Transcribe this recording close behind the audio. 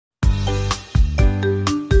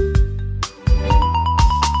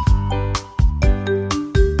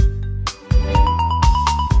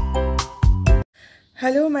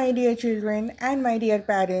Hello my dear children and my dear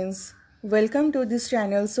parents. Welcome to this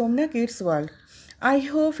channel Somna Kids World. I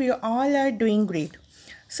hope you all are doing great.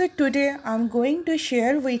 So today I'm going to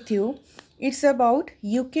share with you it's about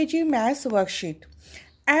Ukg Maths Worksheet.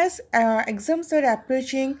 As exams are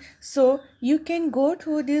approaching, so you can go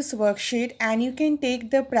through this worksheet and you can take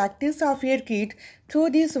the practice of your kid through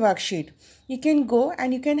this worksheet. You can go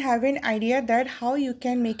and you can have an idea that how you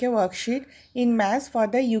can make a worksheet in maths for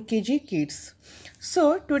the UKG kids.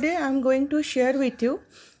 So today I am going to share with you,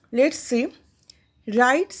 let's see,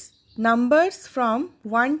 writes numbers from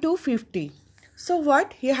 1 to 50. So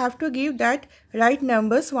what you have to give that write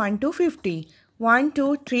numbers 1 to 50. 1,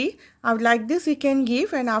 2, 3, like this you can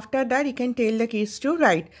give, and after that you can tell the kids to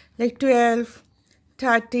write like 12,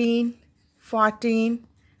 13, 14,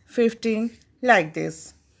 15, like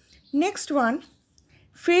this. Next one,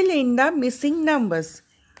 fill in the missing numbers.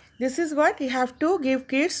 This is what you have to give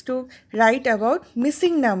kids to write about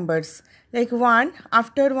missing numbers. Like 1,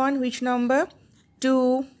 after 1 which number?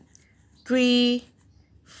 2, 3,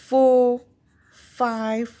 4,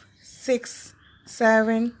 5, 6,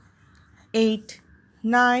 7, 8,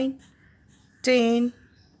 9, 10,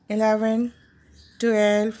 11,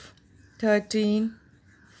 12, 13,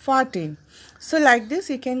 14. So like this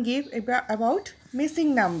you can give about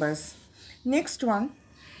missing numbers. Next one,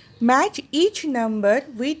 match each number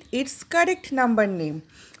with its correct number name.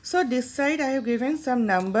 So this side I have given some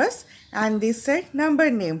numbers and this side number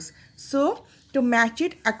names. So to match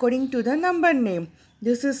it according to the number name.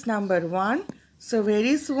 This is number 1. So where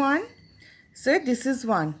is 1? So this is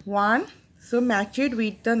 1. 1. So match it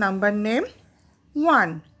with the number name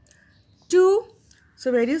 1. 2.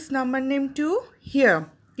 So where is number name 2? Here.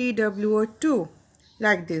 TWO2.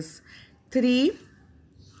 Like this. 3.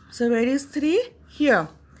 So where is 3? Here.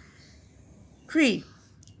 3.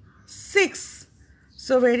 6.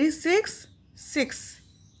 So where is 6? 6.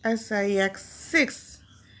 SIX 6.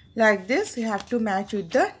 Like this you have to match with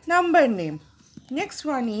the number name. Next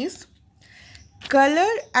one is color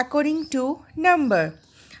according to number.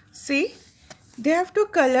 See, they have to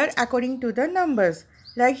color according to the numbers.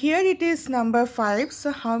 Like here it is number 5.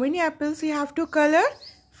 So how many apples you have to color?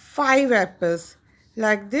 5 apples.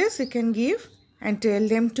 Like this you can give and tell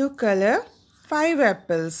them to color 5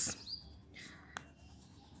 apples.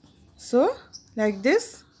 So like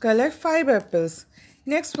this color 5 apples.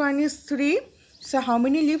 Next one is 3. So how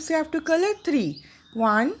many leaves you have to color? 3.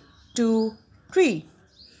 1, 2, 3.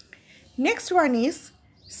 Next one is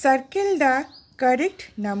circle the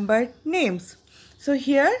correct number names. So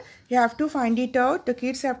here you have to find it out. The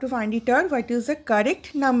kids have to find it out what is the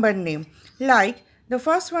correct number name. Like the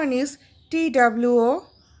first one is TWO,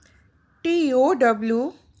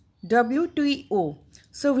 TOW, WTO.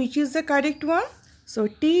 So which is the correct one? So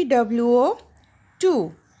TWO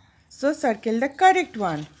 2. So circle the correct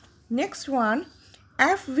one. Next one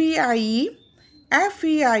FVIE,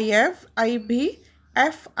 FEIF, IB,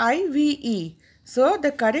 FIVE. So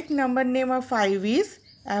the correct number name of 5 is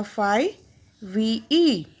FIVE.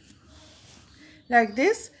 Like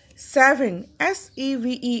this 7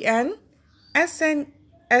 SEVEN, SENVE,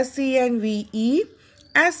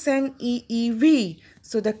 SNEEV.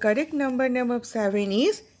 So the correct number name of 7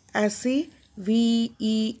 is SEVEN.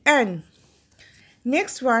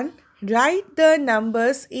 Next one, write the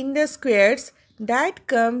numbers in the squares that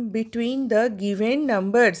come between the given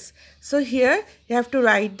numbers. So here you have to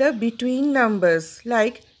write the between numbers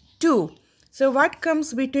like 2. So what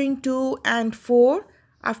comes between 2 and 4?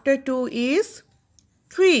 After 2 is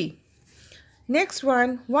 3. Next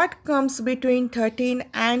one, what comes between 13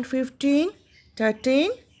 and 15?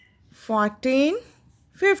 13, 14,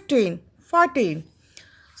 15, 14.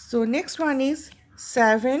 So next one is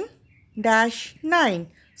 7 dash 9.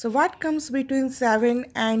 So what comes between 7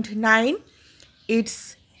 and 9?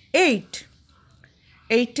 It's 8.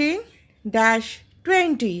 18 dash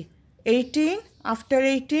 20. 18, after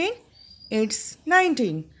 18 it's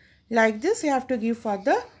 19. Like this you have to give for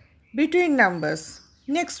the between numbers.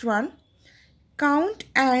 Next one, count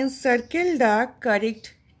and circle the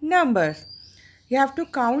correct number. You have to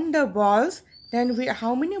count the balls, then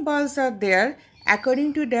how many balls are there?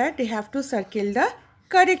 According to that you have to circle the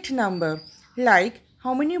correct number. Like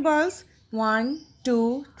how many balls? 1,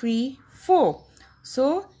 2, 3, 4.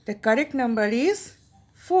 So the correct number is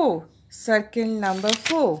 4. Circle number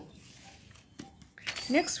 4.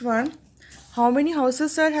 Next one, how many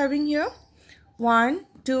houses are having here? 1,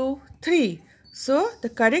 2, 3. So the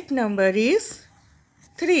correct number is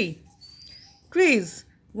 3. Trees.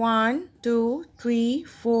 1, 2, 3,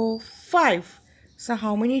 4, 5. So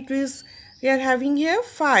how many trees we are having here?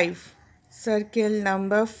 5. Circle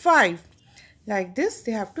number 5. Like this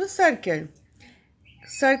they have to circle.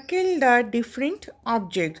 circle the different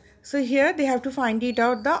object. So here they have to find it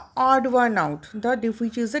out, the odd one out,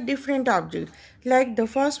 which is a different object. Like the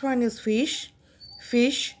first one is fish,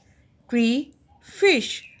 fish, tree,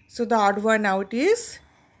 fish. So the odd one out is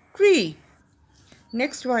tree.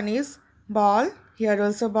 Next one is ball. Here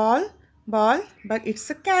also ball, ball, but it's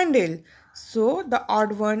a candle. So the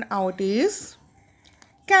odd one out is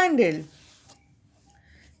candle.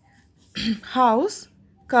 House,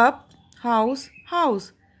 cup, house,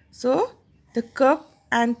 house. So the cup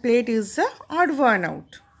and plate is the odd one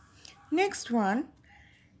out. Next one,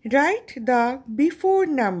 write the before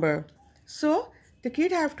number. So the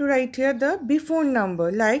kid have to write here the before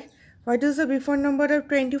number. Like, what is the before number of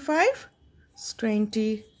 25? It's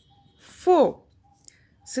 24.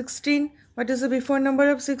 16. What is the before number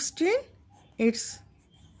of 16? It's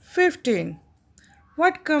 15.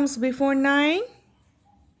 What comes before 9?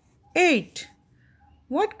 8.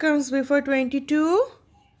 What comes before 22?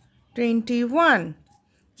 21.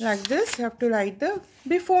 Like this, you have to write the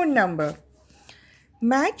before number.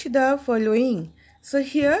 Match the following. So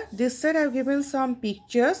here, this side I have given some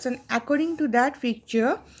pictures, and according to that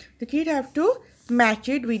picture, the kid have to match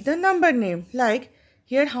it with the number name. Like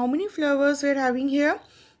here, how many flowers we are having here?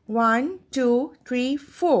 1, 2, 3,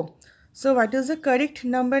 4. So what is the correct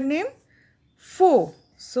number name? 4.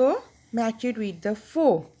 So match it with the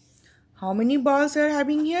 4. How many balls are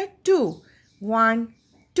having here? 2. 1,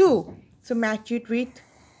 2. So match it with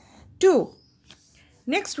 2.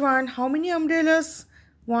 Next one, how many umbrellas?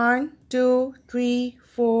 1, 2, 3,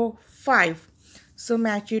 4, 5. So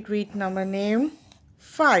match it with number name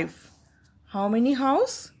 5. How many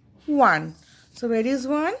house? 1. So where is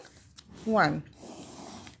 1? 1.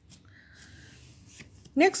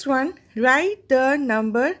 Next one, write the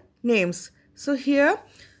number names. So here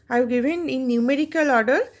I have given in numerical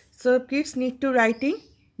order. So kids need to write in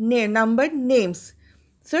number names.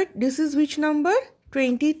 So this is which number?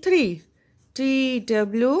 23. TWENTY.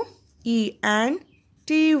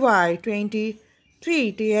 23.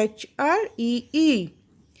 THREE.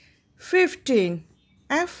 15.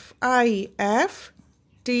 FIFTEEN.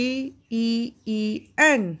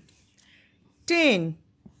 10.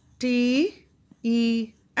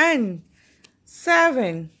 TEN. 7.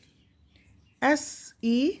 SEVEN.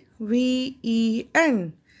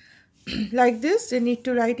 Like this, you need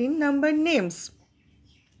to write in number names.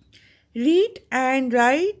 Read and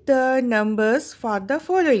write the numbers for the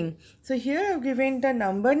following. So here I have given the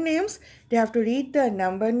number names. They have to read the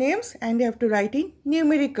number names and they have to write in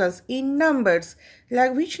numericals, in numbers.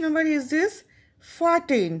 Like which number is this?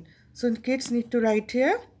 14. So kids need to write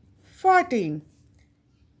here 14.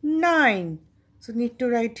 9. So need to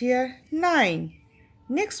write here 9.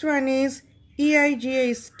 Next one is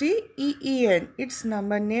EIGSTEEN. It's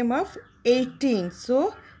number name of 18.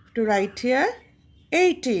 So to write here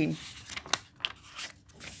 18.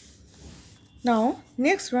 Now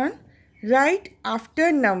next one, write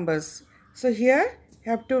after numbers. So here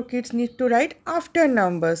kids need to write after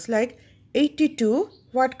numbers. Like 82.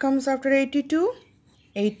 What comes after 82?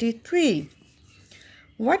 83.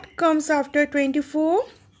 What comes after 24?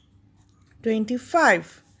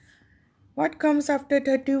 25. What comes after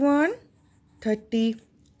 31?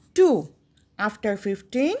 32. After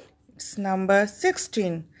 15, it's number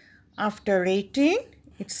 16. After 18,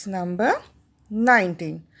 it's number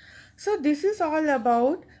 19. So this is all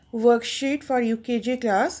about worksheet for UKG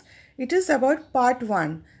class. It is about part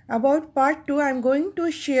 1. About part 2, I am going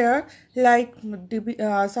to share like, not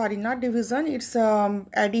division, it's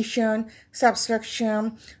addition,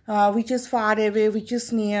 subtraction, which is far away, which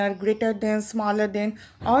is near, greater than, smaller than,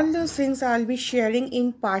 all those things I will be sharing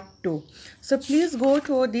in part 2. So please go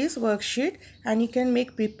through this worksheet and you can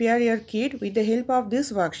prepare your kid with the help of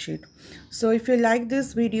this worksheet. So if you like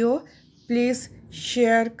this video, please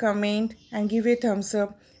share, comment and give a thumbs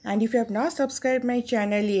up. And if you have not subscribed my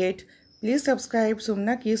channel yet, please subscribe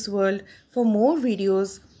Somna Kids World for more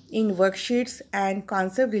videos in worksheets and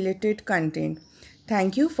concept related content.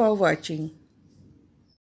 Thank you for watching.